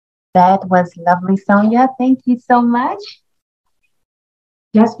That was lovely, Sonia. Thank you so much.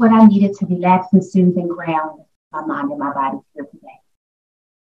 Just what I needed to relax and soothe and ground my mind and my body here today.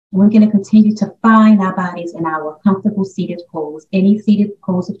 We're going to continue to find our bodies in our comfortable seated pose, any seated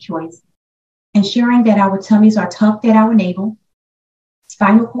pose of choice, ensuring that our tummies are tucked at our navel.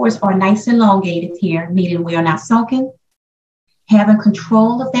 Spinal cords are nice and elongated here, meaning we are not sunken. Having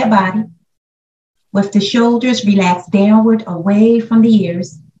control of that body, with the shoulders relaxed downward away from the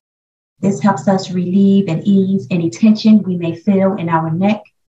ears. This helps us relieve and ease any tension we may feel in our neck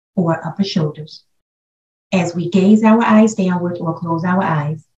or upper shoulders. As we gaze our eyes downward or close our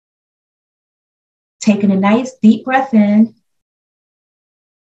eyes, taking a nice deep breath in,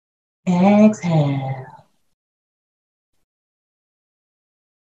 exhale.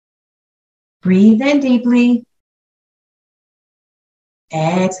 Breathe in deeply,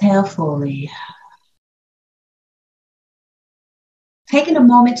 exhale fully. Taking a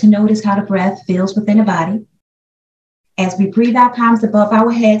moment to notice how the breath feels within the body. As we breathe our palms above our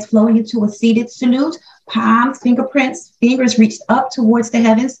heads, flowing into a seated salute, palms, fingerprints, fingers reached up towards the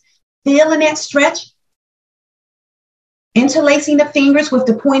heavens, feeling that stretch. Interlacing the fingers with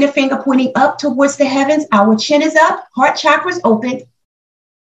the pointer finger pointing up towards the heavens. Our chin is up, heart chakra is open.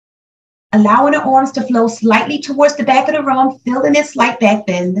 Allowing the arms to flow slightly towards the back of the room, feeling this slight back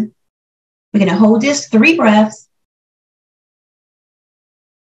bend. We're going to hold this 3 breaths.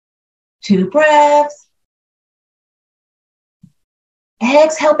 2 breaths.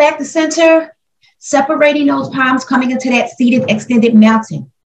 Exhale back to center, separating those palms, coming into that seated extended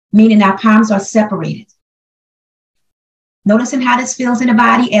mountain, meaning our palms are separated. Noticing how this feels in the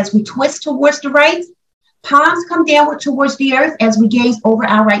body as we twist towards the right. Palms come downward towards the earth as we gaze over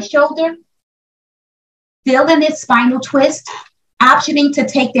our right shoulder. Feeling this spinal twist, optioning to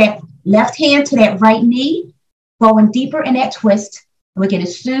take that left hand to that right knee, going deeper in that twist. We're going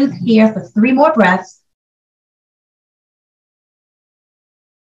to soothe here for 3 more breaths.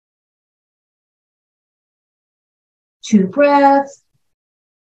 Two breaths.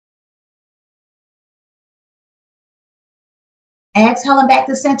 Exhaling back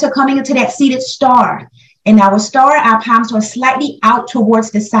to center, coming into that seated star. In our star, our palms are slightly out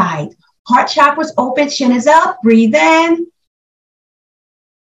towards the side. Heart chakra's open, chin is up, breathe in.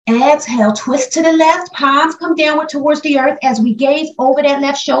 Exhale, twist to the left, palms come downward towards the earth as we gaze over that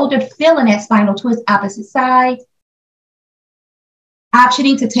left shoulder, feeling that spinal twist opposite side.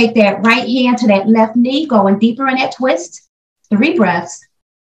 Optioning to take that right hand to that left knee, going deeper in that twist. 3 breaths.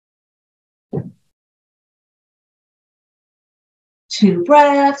 2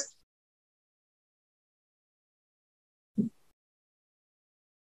 breaths.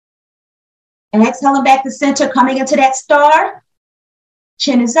 And exhaling back to center, coming into that star.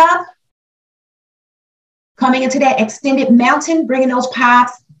 Chin is up. Coming into that extended mountain, bringing those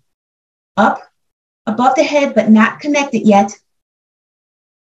palms up above the head, but not connected yet.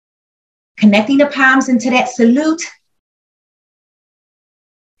 Connecting the palms into that salute.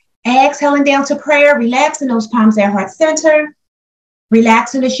 Exhaling down to prayer, relaxing those palms at heart center.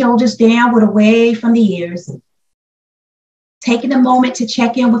 Relaxing the shoulders downward away from the ears. Taking a moment to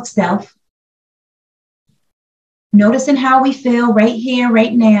check in with self. Noticing how we feel right here,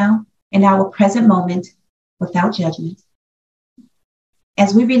 right now, in our present moment, without judgment.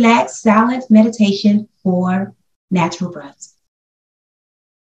 As we relax, silent meditation for natural breaths.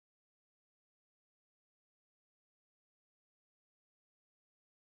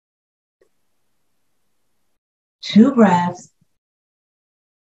 Two breaths.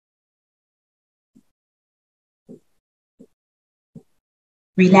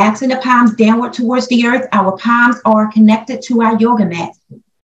 Relaxing the palms downward towards the earth. Our palms are connected to our yoga mat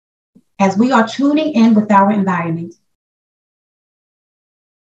as we are tuning in with our environment.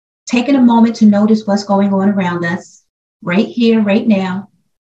 Taking a moment to notice what's going on around us, right here, right now,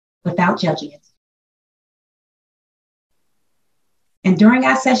 without judging it. And during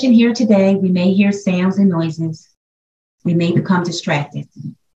our session here today, we may hear sounds and noises. We may become distracted.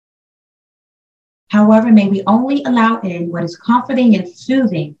 However, may we only allow in what is comforting and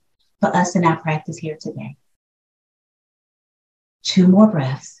soothing for us in our practice here today. 2 more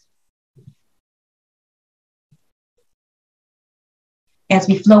breaths. As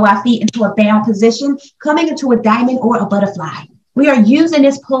we flow our feet into a bound position, coming into a diamond or a butterfly. We are using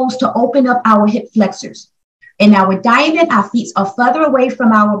this pose to open up our hip flexors. In our diamond, our feet are further away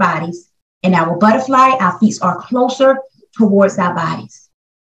from our bodies. In our butterfly, our feet are closer towards our bodies.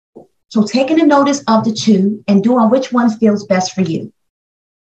 So taking a notice of the 2 and doing which one feels best for you.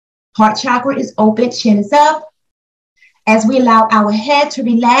 Heart chakra is open, chin is up. As we allow our head to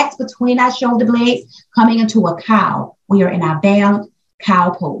relax between our shoulder blades, coming into a cow. We are in our bound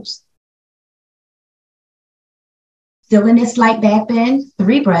cow pose. Still in this slight back bend,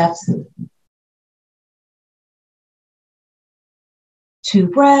 3 breaths. 2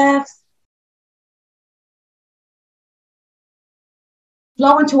 breaths.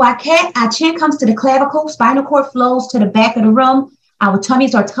 Flow into our cat. Our chin comes to the clavicle. Spinal cord flows to the back of the room. Our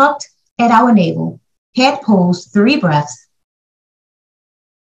tummies are tucked at our navel. Cat pose, 3 breaths.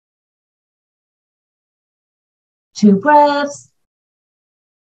 2 breaths.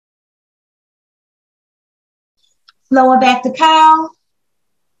 Lower back to cow.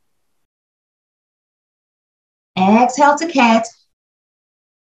 Exhale to cat.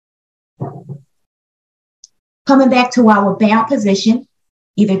 Coming back to our bound position,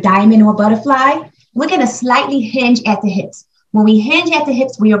 either diamond or butterfly. We're going to slightly hinge at the hips. When we hinge at the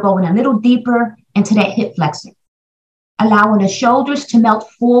hips, we are going a little deeper into that hip flexor, allowing the shoulders to melt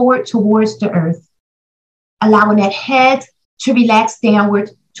forward towards the earth, allowing that head to relax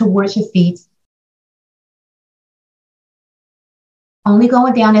downward towards your feet. Only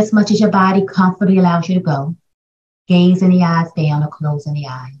going down as much as your body comfortably allows you to go. Gaze in the eyes down or closing the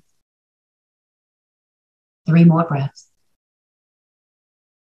eyes. 3 more breaths.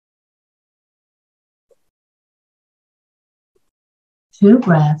 Two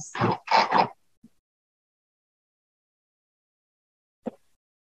breaths.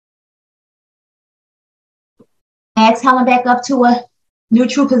 Exhaling back up to a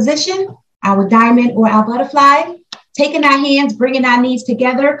neutral position, our diamond or our butterfly. Taking our hands, bringing our knees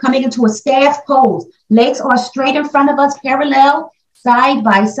together, coming into a staff pose. Legs are straight in front of us, parallel, side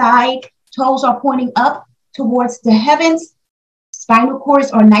by side. Toes are pointing up towards the heavens. Spinal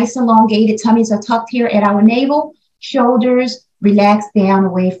cords are nice and elongated. Tummies are tucked here at our navel. Shoulders relax down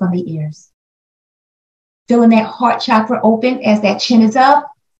away from the ears. Feeling that heart chakra open as that chin is up.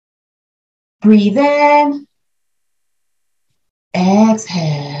 Breathe in.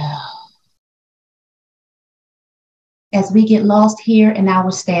 Exhale. As we get lost here in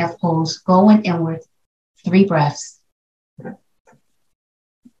our staff pose, going inward, 3 breaths.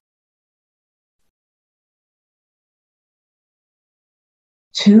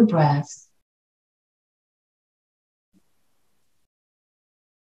 Two breaths.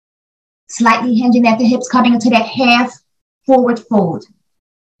 Slightly hinging at the hips, coming into that half forward fold.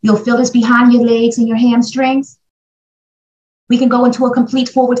 You'll feel this behind your legs and your hamstrings. We can go into a complete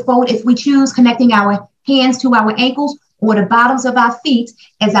forward fold if we choose, connecting our hands to our ankles or the bottoms of our feet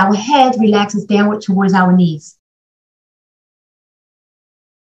as our head relaxes downward towards our knees.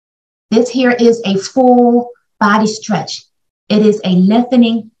 This here is a full body stretch. It is a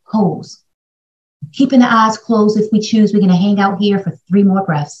lengthening pose. Keeping the eyes closed if we choose. We're going to hang out here for 3 more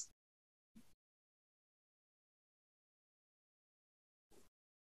breaths.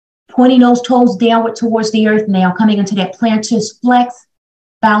 Pointing those toes downward towards the earth now, coming into that plantar flex,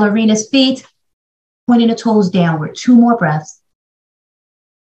 ballerina's feet, pointing the toes downward. 2 more breaths.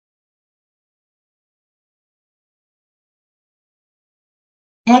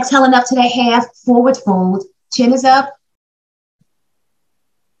 Exhaling up to that half forward fold. Chin is up.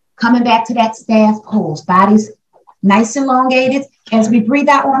 Coming back to that staff pose. Body's nice and elongated. As we breathe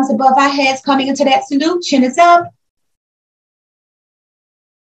out, arms above our heads, coming into that salute. Chin is up.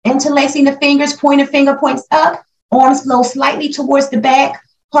 Interlacing the fingers, pointer finger points up. Arms flow slightly towards the back.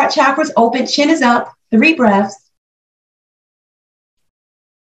 Heart chakras open, chin is up. 3 breaths.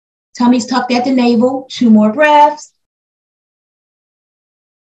 Tummy's tucked at the navel. 2 more breaths.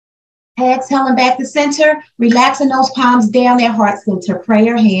 Exhaling back to center. Relaxing those palms down their heart center.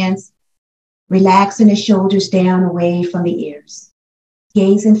 Prayer hands. Relaxing the shoulders down away from the ears.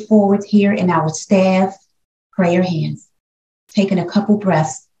 Gazing forward here in our staff. Prayer hands. Taking a couple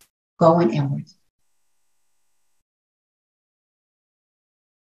breaths. Going inward.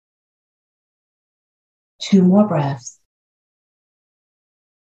 Two more breaths.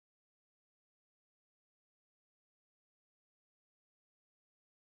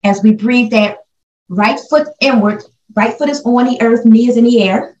 As we breathe that right foot inward, right foot is on the earth, knee is in the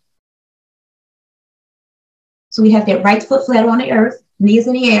air. So we have that right foot flat on the earth, knee is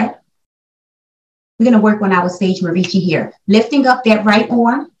in the air. We're going to work on our sage Marichi here. Lifting up that right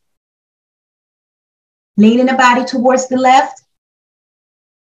arm. Leaning the body towards the left.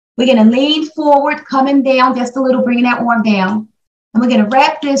 We're going to lean forward, coming down just a little, bringing that arm down. And we're going to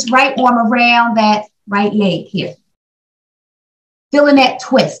wrap this right arm around that right leg here. Feeling that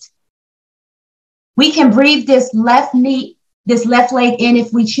twist. We can breathe this left knee, this left leg in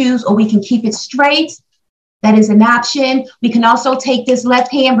if we choose, or we can keep it straight. That is an option. We can also take this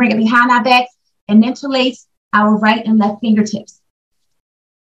left hand, bring it behind our back, and interlace our right and left fingertips.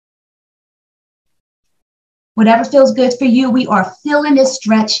 Whatever feels good for you, we are feeling this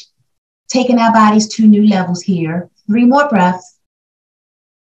stretch, taking our bodies to new levels here. 3 more breaths.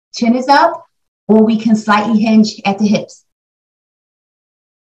 Chin is up, or we can slightly hinge at the hips.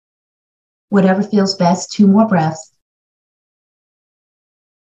 Whatever feels best, 2 more breaths.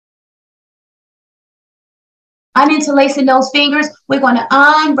 Uninterlacing those fingers, we're going to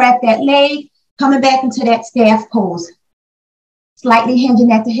unwrap that leg, coming back into that staff pose. Slightly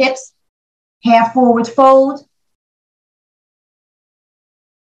hinging at the hips, half forward fold.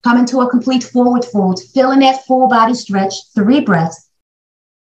 Coming to a complete forward fold, feeling that full body stretch, 3 breaths.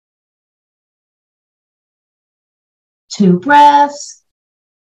 2 breaths.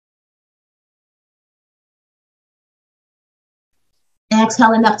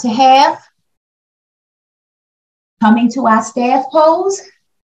 Exhaling up to half. Coming to our staff pose.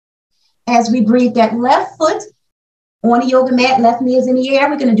 As we breathe that left foot on the yoga mat, left knee is in the air.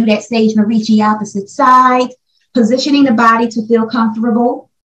 We're going to do that Sage Marichi opposite side, positioning the body to feel comfortable.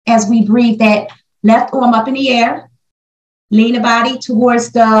 As we breathe that left arm up in the air, lean the body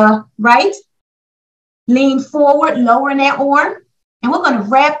towards the right, lean forward, lowering that arm. And we're going to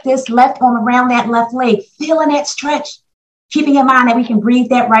wrap this left arm around that left leg, feeling that stretch, keeping in mind that we can breathe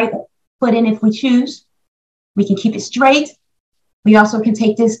that right foot in if we choose. We can keep it straight. We also can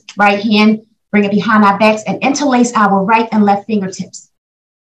take this right hand, bring it behind our backs, and interlace our right and left fingertips.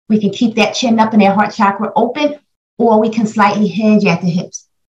 We can keep that chin up and that heart chakra open, or we can slightly hinge at the hips.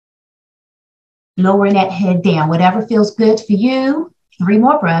 Lowering that head down, whatever feels good for you. 3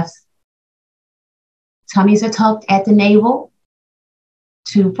 more breaths. Tummies are tucked at the navel.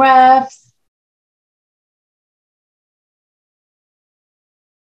 2 breaths.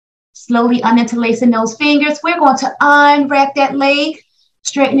 Slowly uninterlacing those fingers. We're going to unwrap that leg,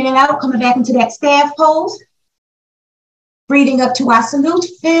 straightening it out, coming back into that staff pose. Breathing up to our salute,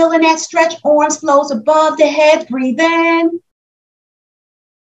 feeling that stretch, arms flows above the head. Breathe in.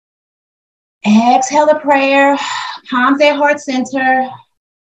 Exhale a prayer, palms at heart center.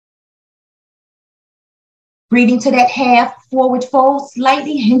 Breathing to that half forward fold,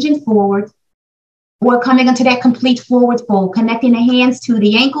 slightly hinging forward, or coming into that complete forward fold, connecting the hands to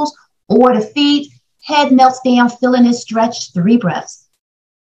the ankles or the feet. Head melts down, feeling this stretch. 3 breaths.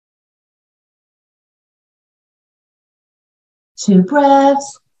 2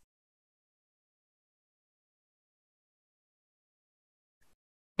 breaths.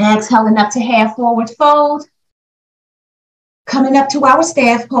 Exhaling up to half forward fold. Coming up to our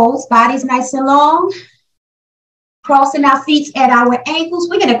staff pose, bodies nice and long. Crossing our feet at our ankles.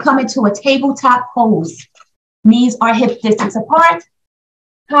 We're going to come into a tabletop pose. Knees are hip distance apart.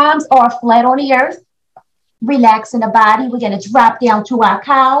 Palms are flat on the earth. Relaxing the body. We're going to drop down to our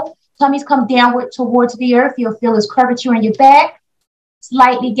cow. Tummies come downward towards the earth. You'll feel this curvature in your back.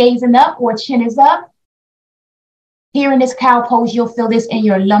 Slightly gazing up or chin is up. Here in this cow pose, you'll feel this in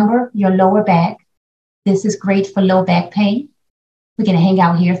your lumbar, your lower back. This is great for low back pain. We're going to hang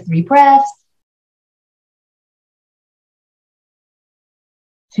out here. 3 breaths.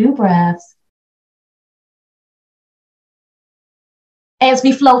 2 breaths. As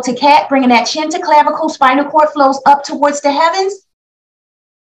we float to cat, bringing that chin to clavicle, spinal cord flows up towards the heavens.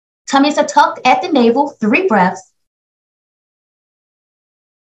 Tummies are tucked at the navel. 3 breaths.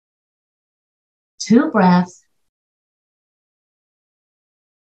 2 breaths.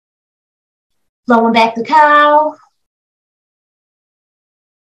 Flowing back to cow.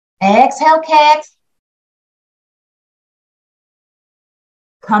 Exhale, cat.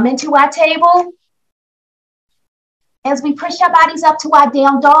 Come into our table. As we push our bodies up to our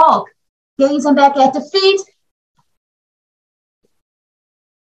down dog, gazing back at the feet.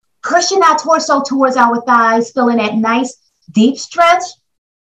 Pushing our torso towards our thighs, feeling that nice deep stretch.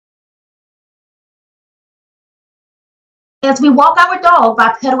 As we walk our dog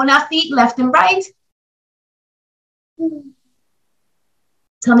by pedaling our feet left and right.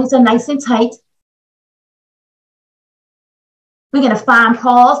 Tummies are nice and tight. We're going to find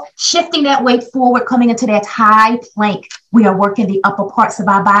pause, shifting that weight forward, coming into that high plank. We are working the upper parts of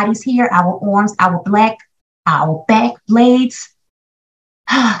our bodies here, our arms, our back blades.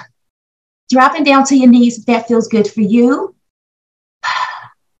 Dropping down to your knees if that feels good for you.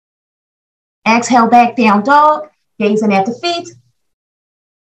 Exhale, back down dog, gazing at the feet.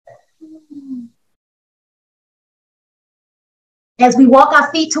 As we walk our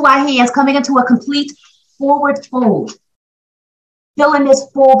feet to our hands, coming into a complete forward fold. Feeling this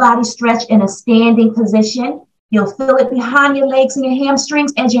full body stretch in a standing position. You'll feel it behind your legs and your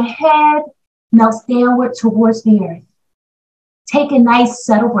hamstrings as your head melts downward towards the earth. Take a nice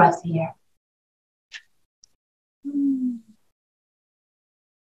subtle breath here.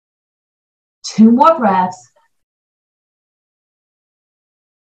 2 more breaths.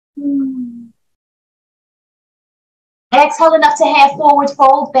 Exhaling up to half forward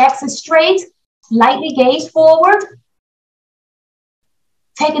fold, backs is straight, slightly gaze forward.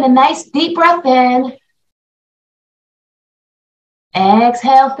 Taking a nice deep breath in.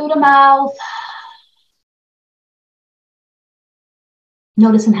 Exhale through the mouth.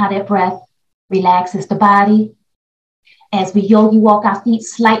 Noticing how that breath relaxes the body. As we yogi walk our feet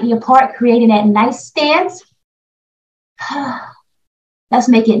slightly apart, creating that nice stance. Let's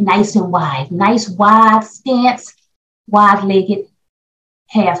make it nice and wide. Nice wide stance, wide-legged,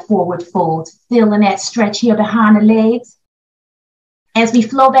 half forward fold. Feeling that stretch here behind the legs. As we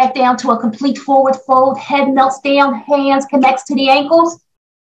flow back down to a complete forward fold, head melts down, hands connects to the ankles.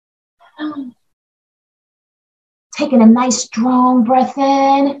 Taking a nice strong breath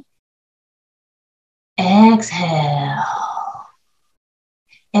in. Exhale.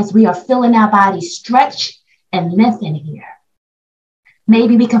 As we are feeling our body stretch and lengthen here.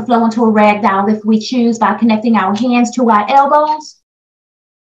 Maybe we can flow into a ragdoll if we choose by connecting our hands to our elbows.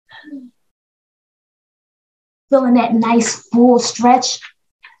 Feeling that nice full stretch.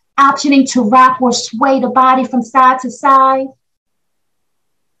 Optioning to rock or sway the body from side to side.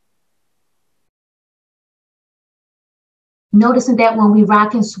 Noticing that when we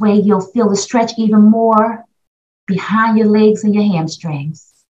rock and sway, you'll feel the stretch even more behind your legs and your hamstrings.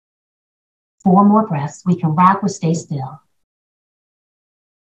 4 more breaths. We can rock or stay still.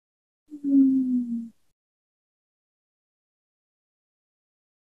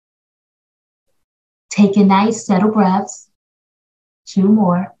 Taking nice, settle breaths. 2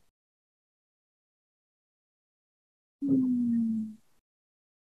 more.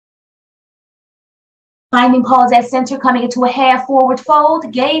 Finding pause at center, coming into a half forward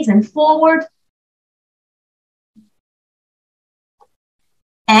fold, gazing forward.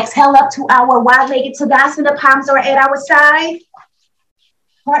 Exhale up to our wide-legged Tadasana. Palms are at our side.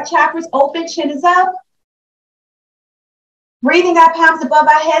 Heart chakras open, chin is up. Breathing our palms above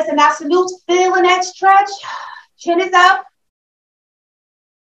our heads and our salute. Feeling that stretch. Chin is up.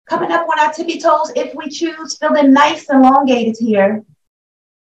 Coming up on our tippy toes if we choose. Feeling nice, elongated here.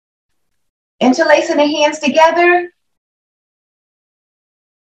 Interlacing the hands together.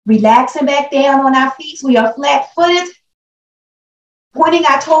 Relaxing back down on our feet. We are flat-footed. Pointing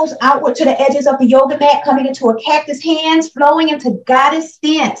our toes outward to the edges of the yoga mat, coming into a cactus hands, flowing into goddess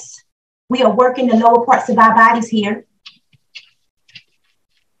stance. We are working the lower parts of our bodies here.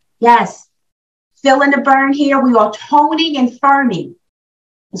 Yes. Feeling the burn here. We are toning and firming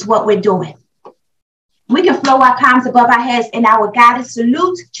is what we're doing. We can flow our palms above our heads in our goddess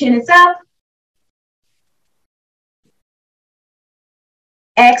salute. Chin is up.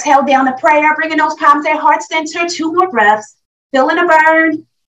 Exhale down to prayer, bringing those palms at heart center. 2 more breaths. Feeling a burn.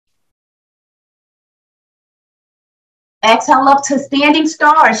 Exhale up to standing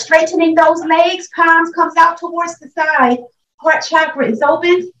star. Straightening those legs. Palms comes out towards the side. Heart chakra is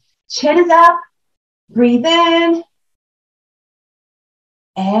open. Chin is up. Breathe in.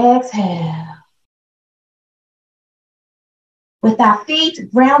 Exhale. With our feet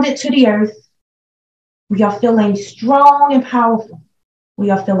grounded to the earth, we are feeling strong and powerful. We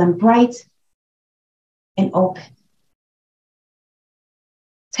are feeling bright and open.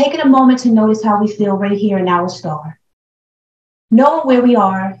 Taking a moment to notice how we feel right here in our star. Knowing where we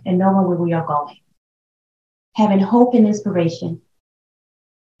are and knowing where we are going. Having hope and inspiration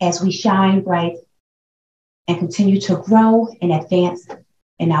as we shine bright and continue to grow and advance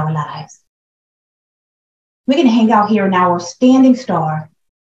in our lives. We're going to hang out here in our standing star.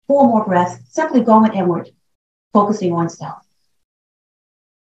 4 more breaths, simply going inward, focusing on self.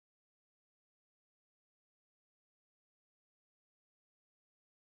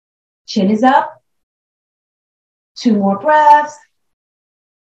 Chin is up. 2 more breaths.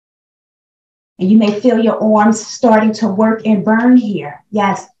 And you may feel your arms starting to work and burn here.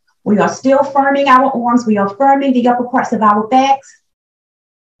 Yes, we are still firming our arms. We are firming the upper parts of our backs.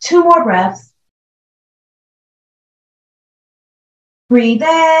 2 more breaths. Breathe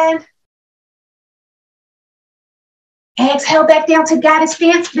in. Exhale back down to goddess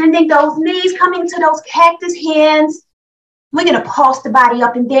stance, bending those knees, coming to those cactus hands. We're going to pulse the body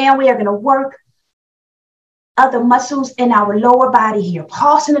up and down. We are going to work other muscles in our lower body here,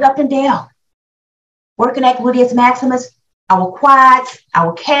 pulsing it up and down. Working that gluteus maximus, our quads,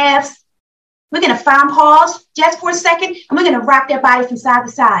 our calves. We're going to find pause just for a second, and we're going to rock that body from side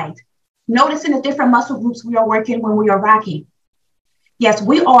to side. Noticing the different muscle groups we are working when we are rocking. Yes,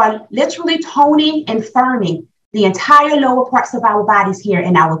 we are literally toning and firming the entire lower parts of our bodies here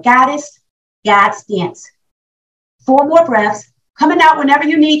in our goddess, God stance. 4 more breaths, coming out whenever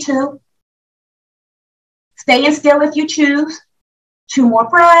you need to. Staying still if you choose. 2 more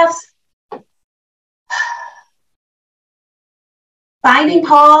breaths. Finding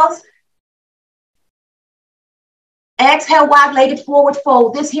pause. Exhale, wide-legged forward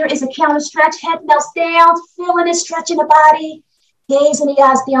fold. This here is a counter stretch. Head melts down, feeling it, stretching the body. Gazing the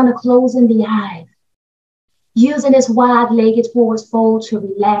eyes down and closing the eyes. Using this wide-legged forward fold to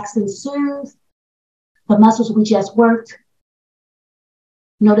relax and soothe the muscles we just worked.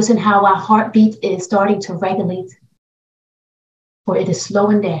 Noticing how our heartbeat is starting to regulate, or it is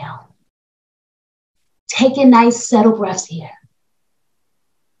slowing down. Taking nice, settled breaths here.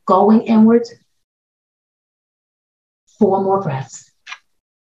 Going inward. 4 more breaths.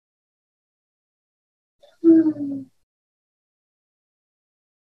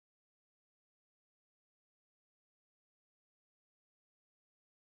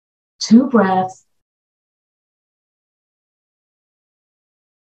 2 breaths.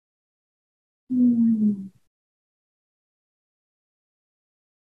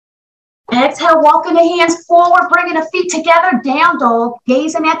 Exhale, walking the hands forward, bringing the feet together, down dog,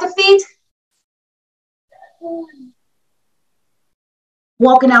 gazing at the feet.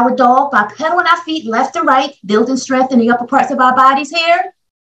 Walking our dog by pedaling our feet left and right, building strength in the upper parts of our bodies here.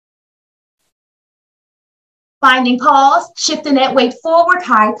 Finding pause, shifting that weight forward,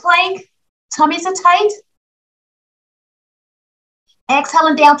 high plank, tummies are tight.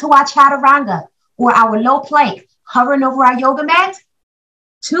 Exhaling down to our chaturanga, or our low plank, hovering over our yoga mat.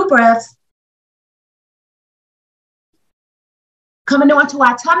 2 breaths. Coming onto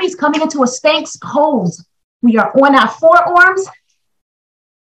our tummies, coming into a Sphinx pose. We are on our forearms.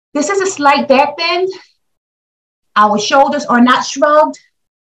 This is a slight back bend. Our shoulders are not shrugged.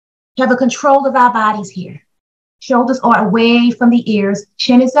 We have a control of our bodies here. Shoulders are away from the ears.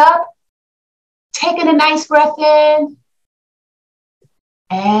 Chin is up. Taking a nice breath in.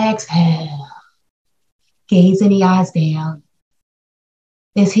 Exhale. Gazing the eyes down.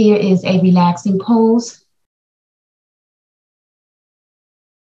 This here is a relaxing pose.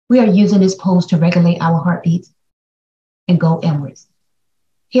 We are using this pose to regulate our heartbeat and go inwards.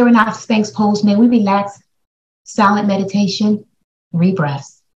 Here in our Sphinx pose, may we relax, silent meditation, 3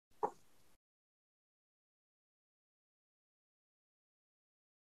 breaths.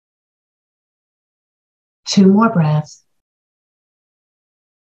 Two more breaths.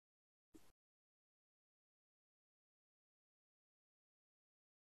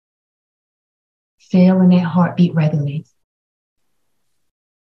 Feeling that heartbeat regulate.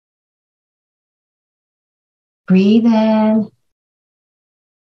 Breathe in.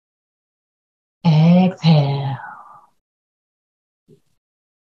 Exhale.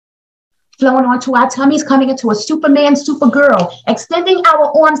 Flowing onto our tummies, coming into a Superman, Supergirl. Extending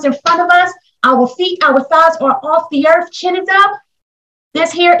our arms in front of us. Our feet, our thighs are off the earth. Chin is up.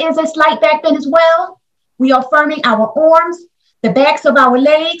 This here is a slight back bend as well. We are firming our arms, the backs of our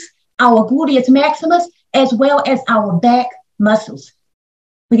legs, our gluteus maximus, as well as our back muscles.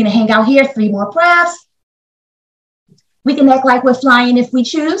 We're going to hang out here 3 more breaths. We can act like we're flying if we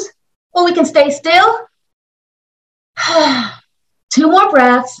choose, or we can stay still. 2 more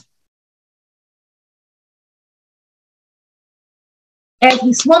breaths. As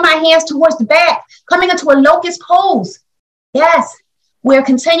we swim our hands towards the back, coming into a locust pose. Yes, we're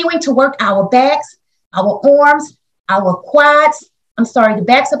continuing to work our backs, our arms, our quads, the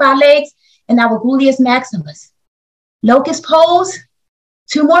backs of our legs, and our gluteus maximus. Locust pose,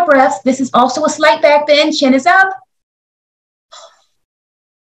 2 more breaths. This is also a slight back bend, chin is up.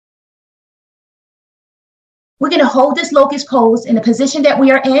 We're going to hold this locust pose in the position that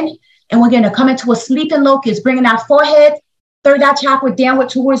we are in, and we're going to come into a sleeping locust, bringing our forehead, third eye chakra downward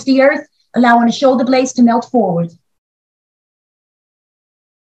towards the earth, allowing the shoulder blades to melt forward.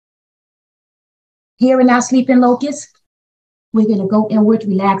 Here in our sleeping locust, we're going to go inward,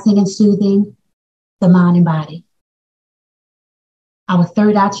 relaxing and soothing the mind and body. Our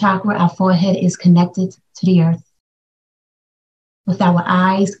third eye chakra, our forehead is connected to the earth. With our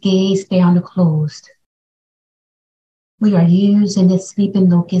eyes gazed down or closed, we are using this sleeping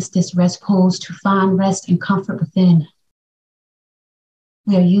locust, this rest pose, to find rest and comfort within.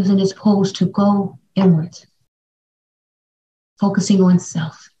 We are using this pose to go inward, focusing on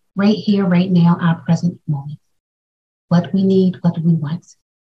self, right here, right now, our present moment. What we need, what we want.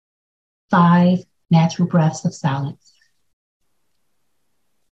 5 natural breaths of silence.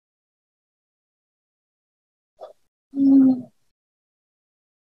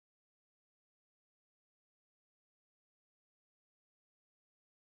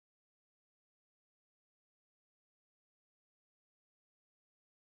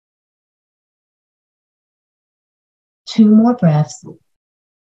 Two more breaths.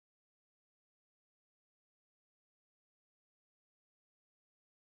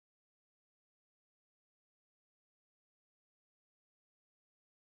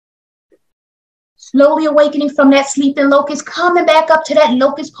 Slowly awakening from that sleeping locust, coming back up to that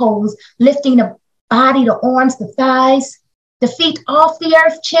locust pose, lifting the body, the arms, the thighs, the feet off the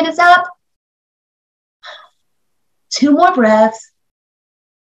earth, chin is up. 2 more breaths.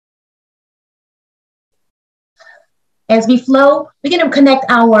 As we flow, we're going to connect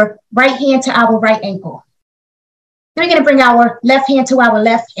our right hand to our right ankle. Then we're going to bring our left hand to our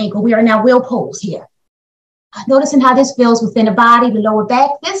left ankle. We are in our wheel pose here. Noticing how this feels within the body, the lower back.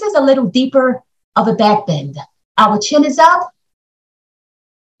 This is a little deeper of a back bend. Our chin is up.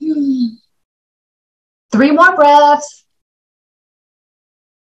 3 more breaths.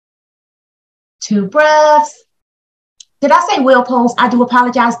 2 breaths. Did I say wheel pose? I do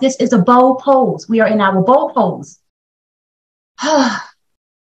apologize. This is a bow pose. We are in our bow pose.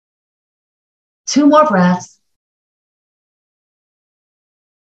 2 more breaths.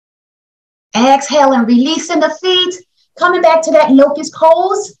 Exhale and releasing the feet. Coming back to that locust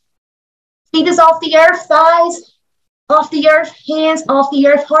pose. Feet is off the earth, thighs off the earth, hands off the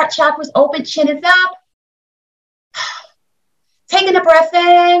earth, heart chakras open, chin is up. Taking a breath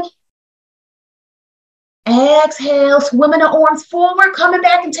in. Exhale, swimming the arms forward, coming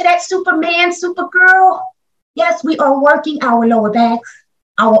back into that Superman, Supergirl. Yes, we are working our lower backs,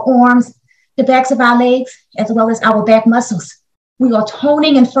 our arms, the backs of our legs, as well as our back muscles. We are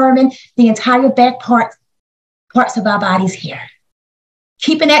toning and firming the entire back parts of our bodies here.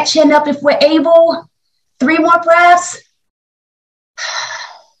 Keeping that chin up if we're able. 3 more breaths.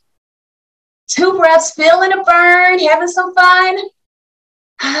 2 breaths, feeling a burn, having some fun.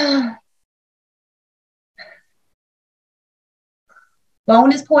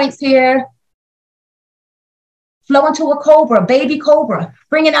 Bonus points here. Flow into a cobra, baby cobra.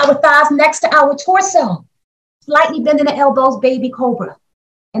 Bringing our thighs next to our torso. Slightly bending the elbows, baby cobra.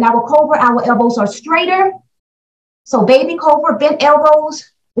 And our cobra, our elbows are straighter. So baby cobra, bent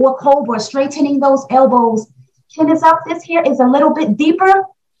elbows, or cobra, straightening those elbows. Chin is up. This here is a little bit deeper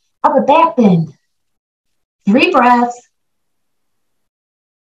of a back bend. 3 breaths.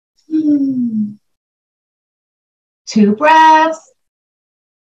 2 breaths.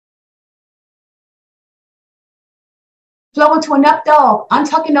 Flow into an up dog,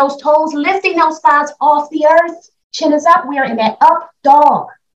 untucking those toes, lifting those thighs off the earth. Chin is up. We are in that up dog.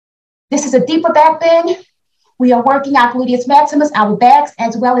 This is a deeper back bend. We are working our gluteus maximus, our backs,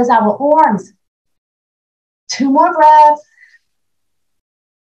 as well as our arms. 2 more breaths.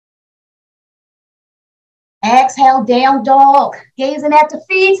 Exhale, down dog, gazing at the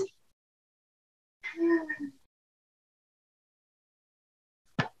feet.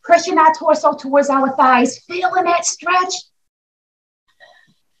 Pushing our torso towards our thighs, feeling that stretch.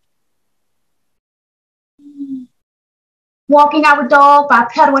 Walking our dog by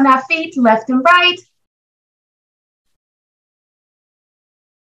pedaling our feet left and right.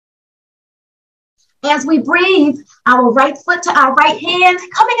 As we breathe, our right foot to our right hand,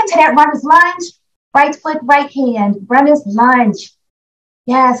 coming into that runner's lunge. Right foot, right hand, runner's lunge.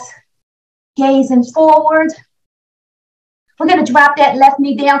 Yes, gazing forward. We're going to drop that left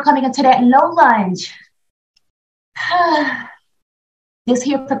knee down, coming into that low lunge. This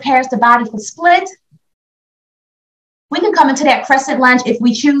here prepares the body for split. We can come into that crescent lunge if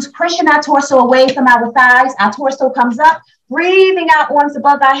we choose, pushing our torso away from our thighs. Our torso comes up, breathing our arms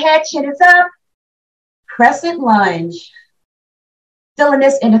above our head, chin is up. Crescent lunge. Feeling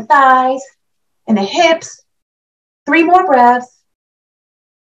this in the thighs, in the hips. 3 more breaths.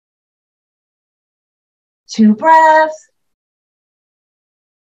 2 breaths.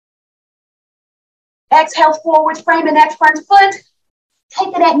 Exhale forward, framing that front foot.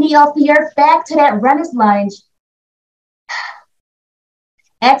 Taking that knee off the earth, back to that runner's lunge.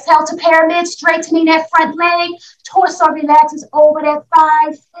 Exhale to pyramid, straightening that front leg. Torso relaxes over that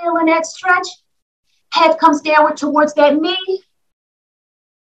thigh, feeling that stretch. Head comes downward towards that knee.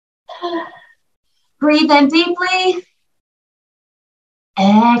 Breathe in deeply.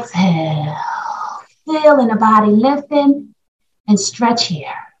 Exhale. Feeling the body lifting and stretch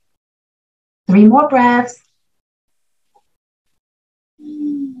here. 3 more breaths.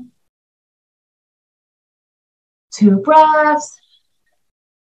 2 breaths.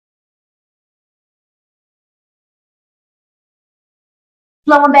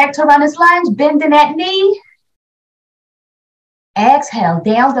 Flowing back to runner's lunge, bending that knee. Exhale,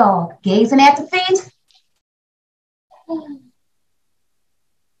 down dog, gazing at the feet.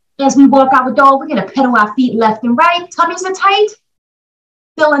 As we walk our dog, we're going to pedal our feet left and right. Tummies are tight.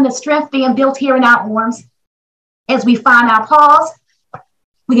 Feeling the strength being built here in our arms. As we find our pause,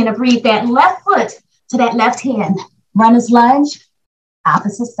 we're going to breathe that left foot to that left hand. Runner's lunge,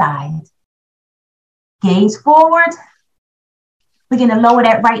 opposite side. Gaze forward. We're going to lower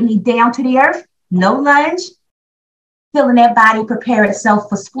that right knee down to the earth. No lunge. Feeling that body prepare itself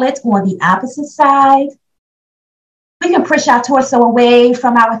for split on the opposite side. We can push our torso away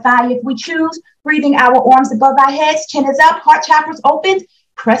from our thigh if we choose, breathing our arms above our heads, chin is up, heart chakras open,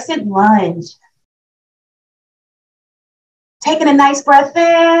 crescent lunge. Taking a nice breath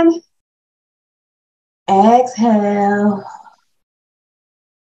in. Exhale.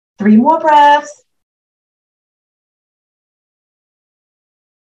 3 more breaths.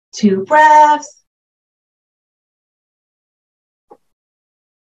 2 breaths.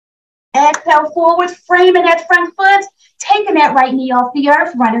 Exhale forward, framing that front foot, taking that right knee off the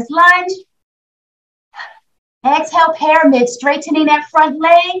earth, runner's lunge. Exhale, pyramid, straightening that front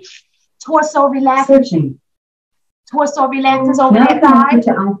leg, torso relaxes. Switching. Torso relaxes over Now that thigh.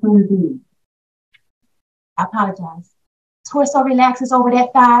 to iPhone B. I apologize. Torso relaxes over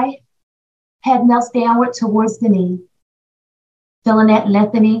that thigh. Head melts downward towards the knee. Feeling that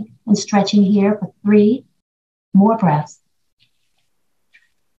lengthening and stretching here for 3 more breaths.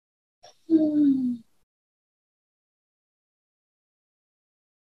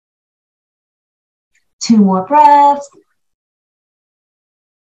 2 more breaths.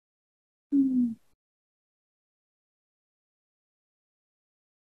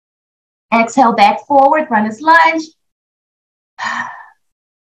 Exhale back forward, runner's lunge.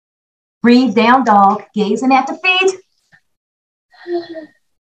 Breathe down dog, gazing at the feet.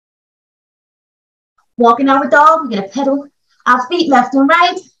 Walking our dog, we're gonna pedal our feet left and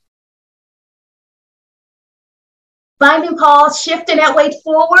right. Binding paws, shifting that weight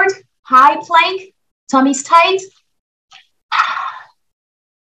forward. High plank, tummy's tight.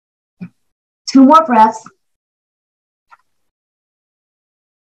 2 more breaths.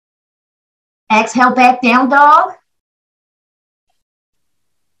 Exhale, back down dog.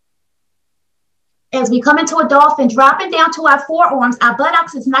 As we come into a dolphin, dropping down to our forearms, our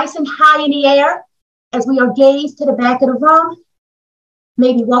buttocks is nice and high in the air as we are gazed to the back of the room.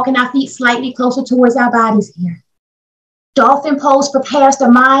 Maybe walking our feet slightly closer towards our bodies here. Dolphin pose prepares the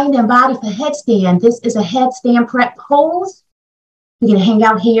mind and body for headstand. This is a headstand prep pose. We're gonna hang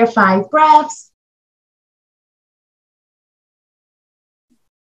out here 5 breaths.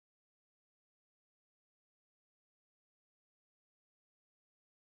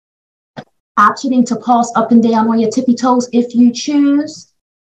 Optioning to pulse up and down on your tippy toes if you choose.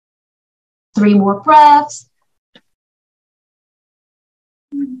 3 more breaths.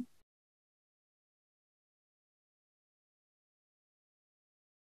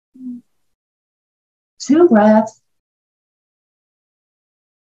 Two breaths.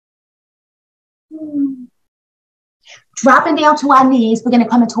 Dropping down to our knees, we're going to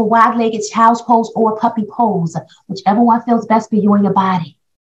come into a wide-legged child's pose or puppy pose, whichever one feels best for you and your body.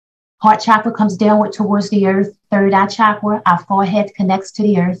 Heart chakra comes downward towards the earth. Third eye chakra, our forehead connects to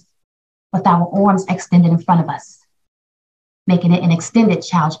the earth with our arms extended in front of us, making it an extended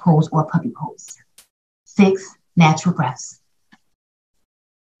child's pose or puppy pose. 6 natural breaths.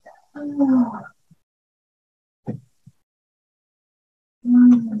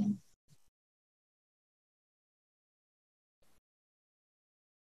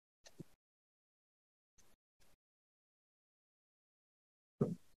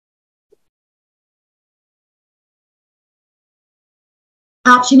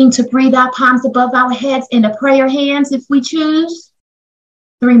 Optioning to breathe our palms above our heads into prayer hands if we choose.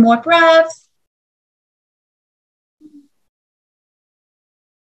 3 more breaths.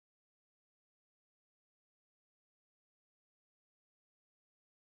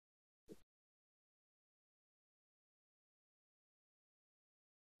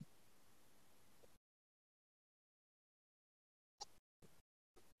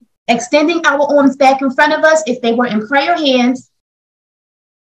 Extending our arms back in front of us if they were in prayer hands.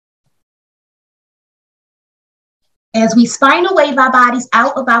 As we spinal wave our bodies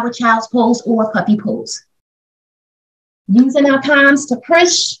out of our child's pose or puppy pose. Using our palms to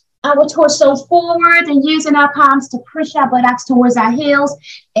push our torsos forward and using our palms to push our buttocks towards our heels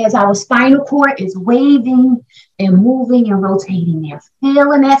as our spinal cord is waving and moving and rotating there.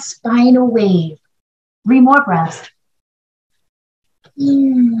 Feeling that spinal wave. 3 more breaths.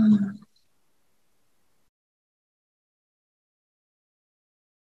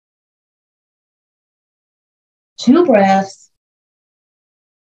 2 breaths.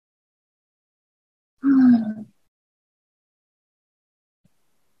 We're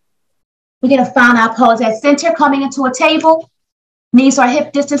going to find our pose at center, coming into a table. Knees are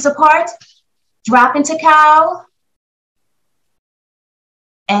hip distance apart. Drop into cow.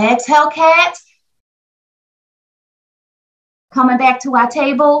 Exhale, cat. Coming back to our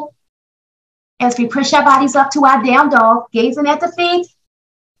table. As we push our bodies up to our down dog, gazing at the feet.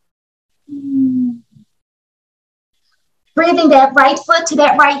 Breathing that right foot to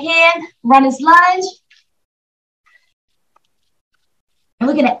that right hand, runner's lunge. And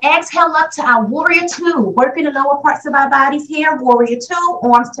we're gonna exhale up to our warrior two, working the lower parts of our bodies here. Warrior two,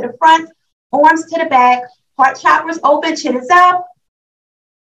 arms to the front, arms to the back, heart chakras open, chin is up.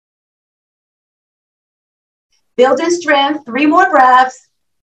 Building strength, 3 more breaths.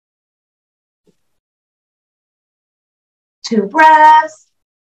 2 breaths.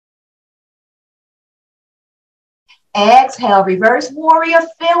 Exhale, reverse warrior,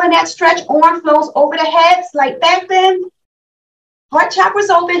 feeling that stretch, arm flows over the head, slight back bend. Heart chakras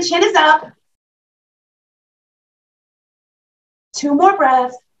open, chin is up. 2 more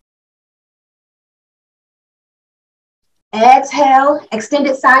breaths. Exhale,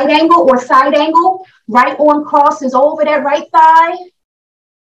 extended side angle or side angle. Right arm crosses over that right thigh.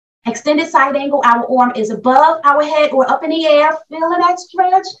 Extended side angle, our arm is above our head or up in the air. Feeling that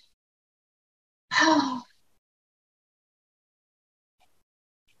stretch.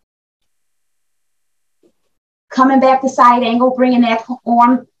 Coming back to side angle, bringing that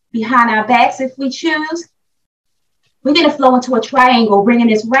arm behind our backs if we choose. We're going to flow into a triangle, bringing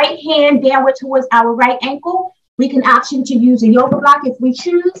this right hand downward towards our right ankle. We can option to use a yoga block if we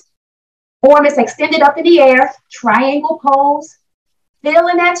choose. Arm is extended up in the air, triangle pose.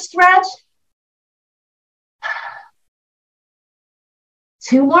 Feeling that stretch.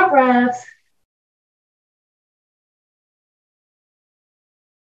 2 more breaths.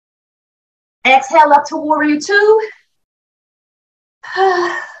 Exhale up to warrior two.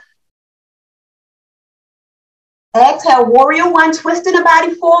 Exhale, warrior one, twisting the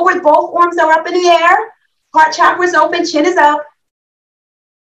body forward. Both arms are up in the air. Heart chakras open, chin is up.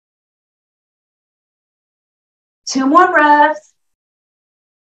 2 more breaths.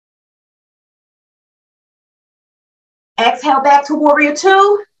 Exhale back to warrior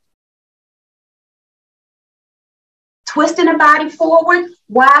two. Twisting the body forward,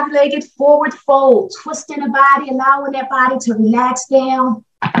 wide-legged forward fold. Twisting the body, allowing that body to relax down.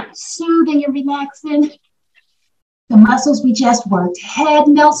 Soothing and relaxing. The muscles we just worked. Head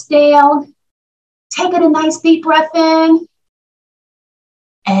melts down. Taking a nice deep breath in.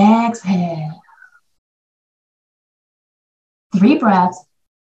 Exhale. 3 breaths.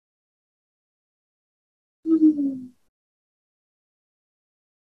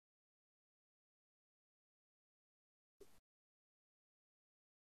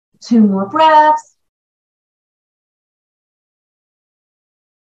 Two more breaths.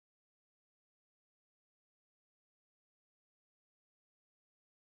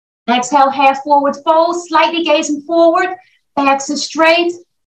 Exhale, half forward fold, slightly gazing forward. Backs are straight.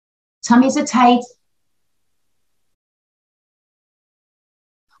 Tummies are tight.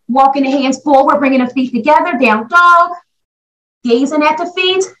 Walking the hands forward, bringing the feet together, down dog. Gazing at the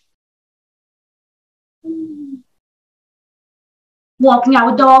feet. Walking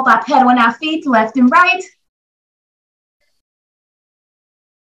our dog by pedaling our feet left and right.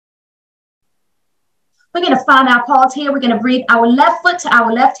 We're going to find our pause here. We're going to breathe our left foot to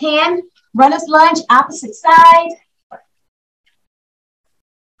our left hand. Runner's lunge, opposite side.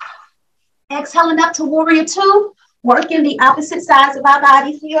 Exhaling up to warrior two. Working the opposite sides of our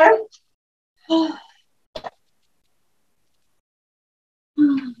bodies here.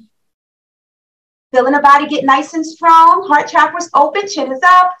 Feeling the body get nice and strong. Heart chakras open, chin is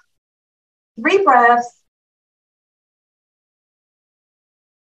up. 3 breaths.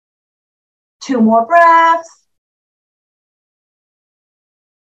 2 more breaths.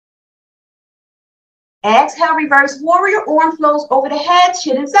 Exhale, reverse warrior. Arm flows over the head,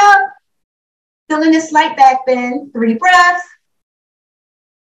 chin is up. Feeling this slight back bend. 3 breaths.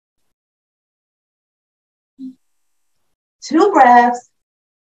 2 breaths.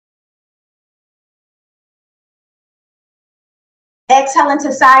 Exhale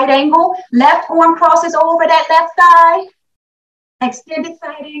into side angle. Left arm crosses over that left thigh. Extended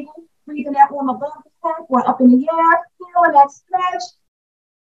side angle. Breathing that arm above the head or up in the air. Feeling that stretch.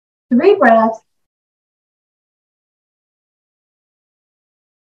 3 breaths.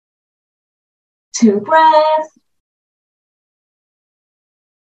 2 breaths.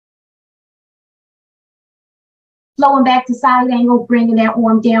 Flowing back to side angle, bringing that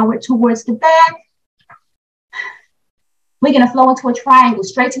arm downward towards the back. We're going to flow into a triangle,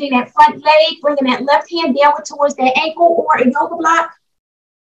 straightening that front leg, bringing that left hand downward towards that ankle or a yoga block.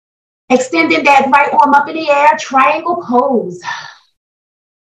 Extending that right arm up in the air, triangle pose.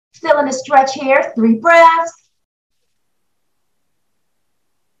 Feeling a stretch here, 3 breaths.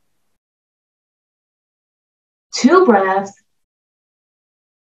 2 breaths.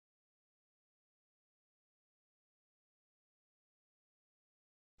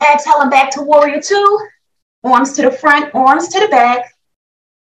 Exhaling back to warrior two. Arms to the front, arms to the back.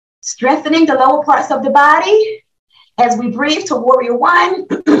 Strengthening the lower parts of the body as we breathe to warrior one.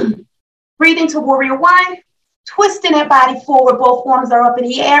 Breathing to warrior one. Twisting that body forward. Both arms are up in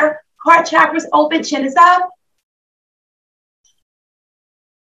the air. Heart chakras open, chin is up.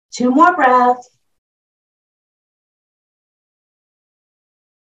 2 more breaths.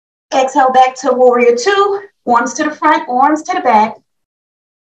 Exhale back to warrior two. Arms to the front, arms to the back.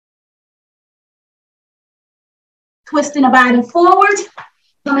 Twisting the body forward.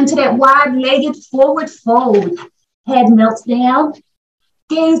 Coming to that wide-legged forward fold. Head melts down.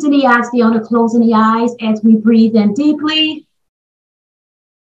 Gaze in the eyes, down to closing the eyes as we breathe in deeply.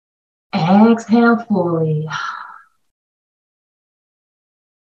 Exhale fully.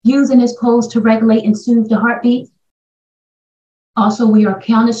 Using this pose to regulate and soothe the heartbeat. Also, we are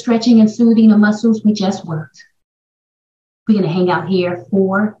counter stretching and soothing the muscles we just worked. We're going to hang out here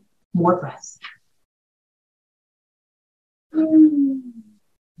 4 more breaths.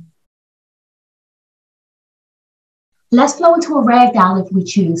 Let's flow into a ragdoll if we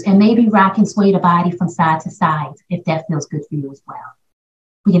choose, and maybe rock and sway the body from side to side if that feels good for you as well.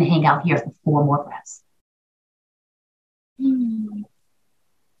 We're going to hang out here for 4 more breaths.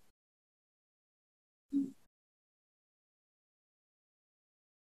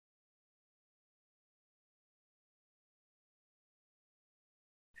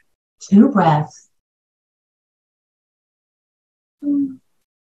 2 breaths.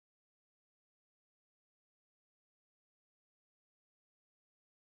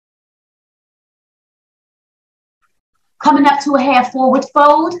 Coming up to a half forward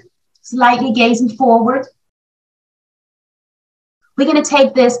fold, slightly gazing forward. We're going to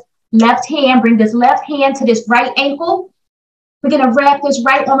take this left hand, bring this left hand to this right ankle. We're going to wrap this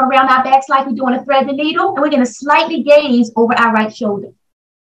right arm around our backs like we're doing a thread the needle, and we're going to slightly gaze over our right shoulder.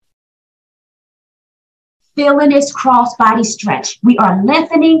 Feeling this cross body stretch. We are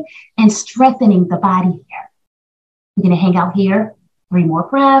lengthening and strengthening the body here. We're going to hang out here 3 more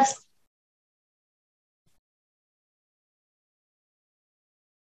breaths.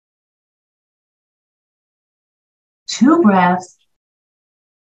 2 breaths.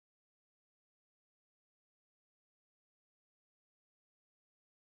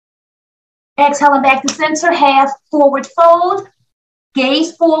 Exhaling back to center, half forward fold.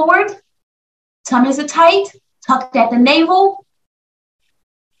 Gaze forward. Tummies are tight, tucked at the navel.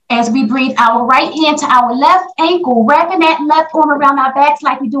 As we breathe our right hand to our left ankle, wrapping that left arm around our backs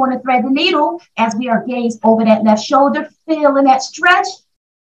like we're doing a thread the needle, as we are gazed over that left shoulder, feeling that stretch.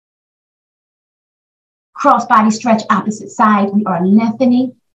 Cross body stretch, opposite side. We are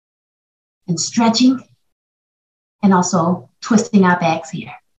lengthening and stretching and also twisting our backs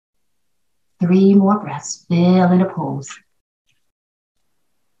here. 3 more breaths, feeling the pose.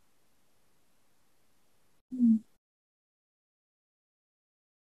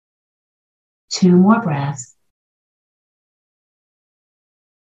 2 more breaths.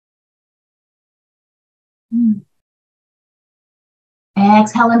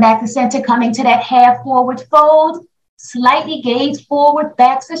 Exhaling back to center, coming to that half forward fold. Slightly gaze forward,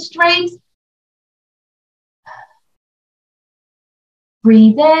 backs are straight.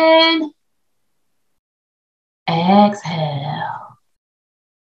 Breathe in. Exhale.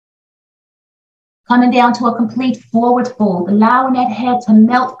 Coming down to a complete forward fold, allowing that head to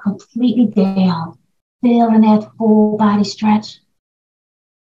melt completely down. Feeling that full body stretch.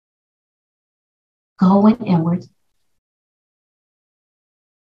 Going inward.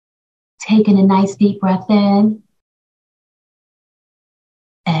 Taking a nice deep breath in.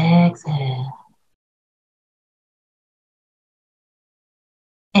 Exhale.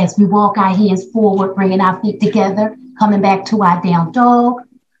 As we walk our hands forward, bringing our feet together, coming back to our down dog.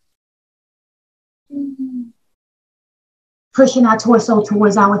 Pushing our torso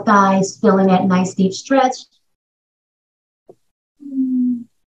towards our thighs, feeling that nice deep stretch.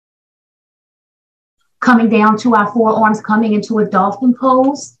 Coming down to our forearms, coming into a dolphin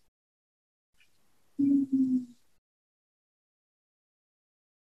pose.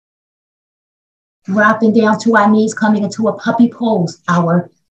 Dropping down to our knees, coming into a puppy pose. Our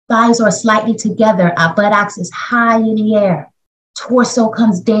thighs are slightly together. Our buttocks is high in the air. Torso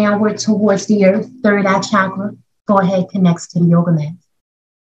comes downward towards the earth. Third eye chakra. Forehead connects to the yoga mat.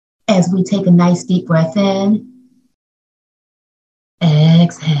 As we take a nice deep breath in.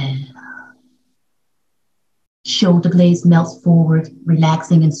 Exhale. Shoulder blades melts forward,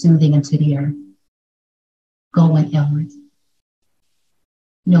 relaxing and soothing into the earth. Going inwards.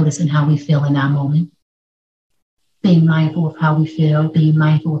 Noticing how we feel in our moment. Being mindful of how we feel, being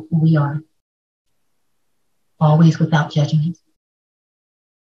mindful of who we are. Always without judgment.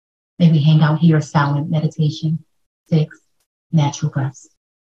 May we hang out here, silent meditation. 6, natural breaths.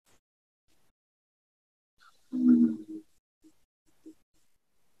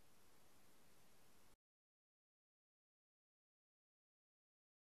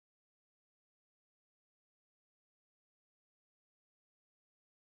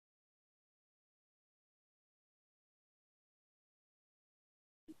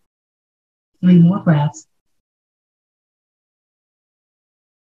 Three more breaths.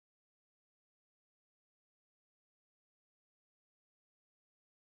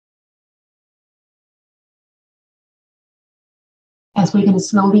 As we're going to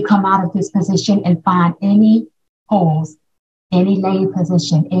slowly come out of this position and find any pose, any laid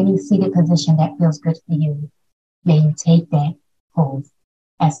position, any seated position that feels good for you, may you take that pose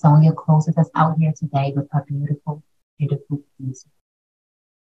as Sonia closes us out here today with her beautiful, beautiful music.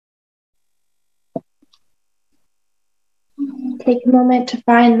 Take a moment to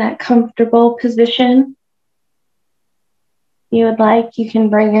find that comfortable position. If you would like, you can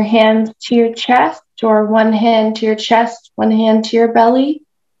bring your hand to your chest, or one hand to your chest, one hand to your belly.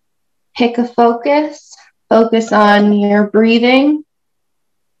 Pick a focus. Focus on your breathing,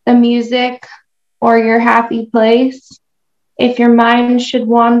 the music, or your happy place. If your mind should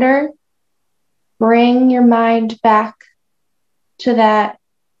wander, bring your mind back to that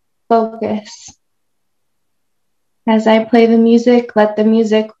focus. As I play the music, let the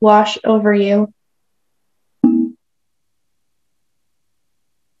music wash over you.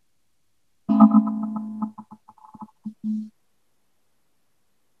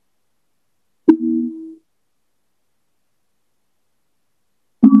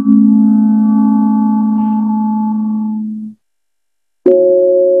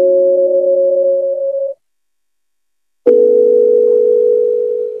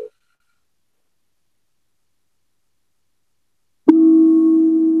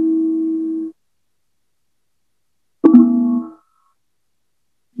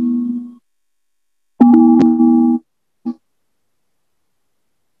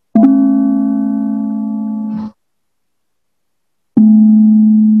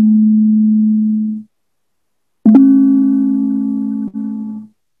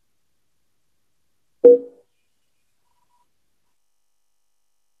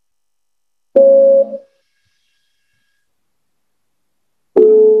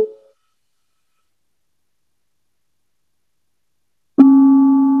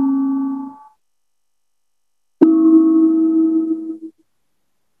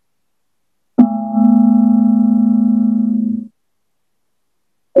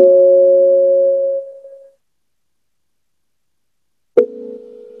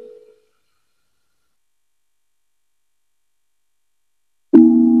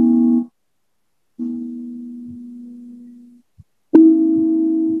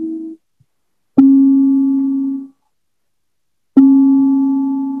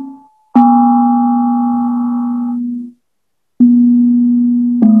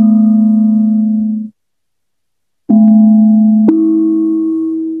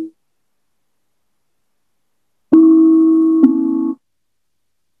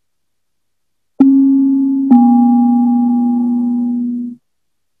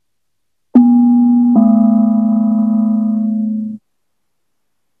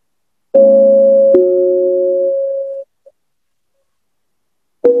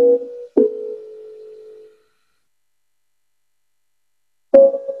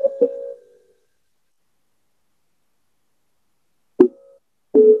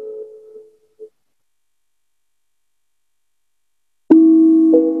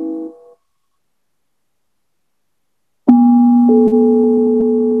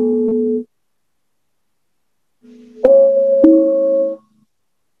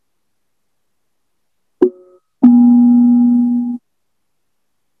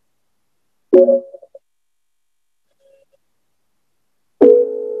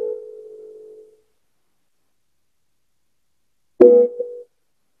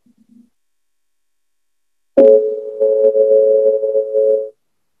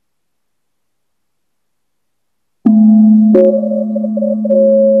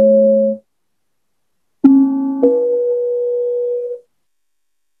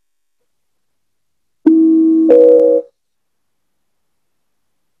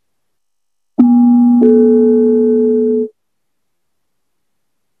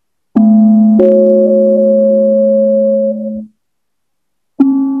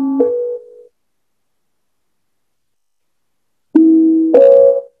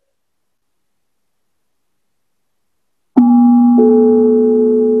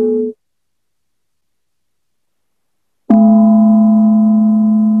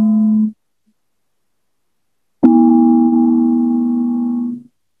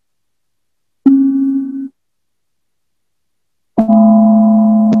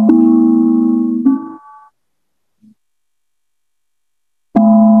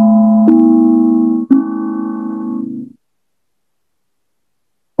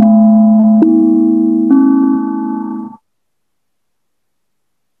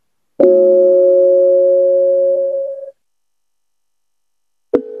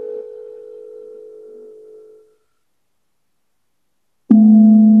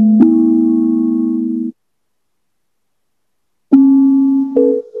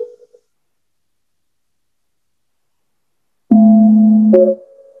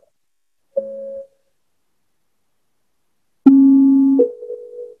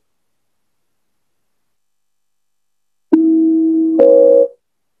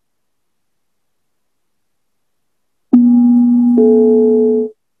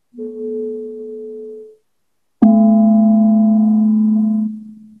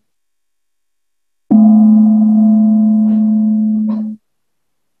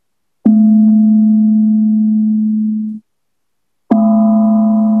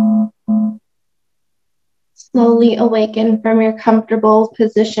 Slowly awaken from your comfortable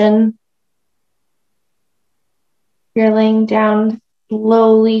position. If you're laying down,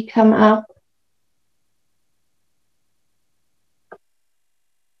 slowly come up.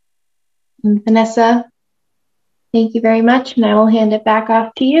 And Vanessa, thank you very much, and I will hand it back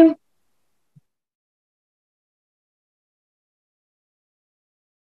off to you.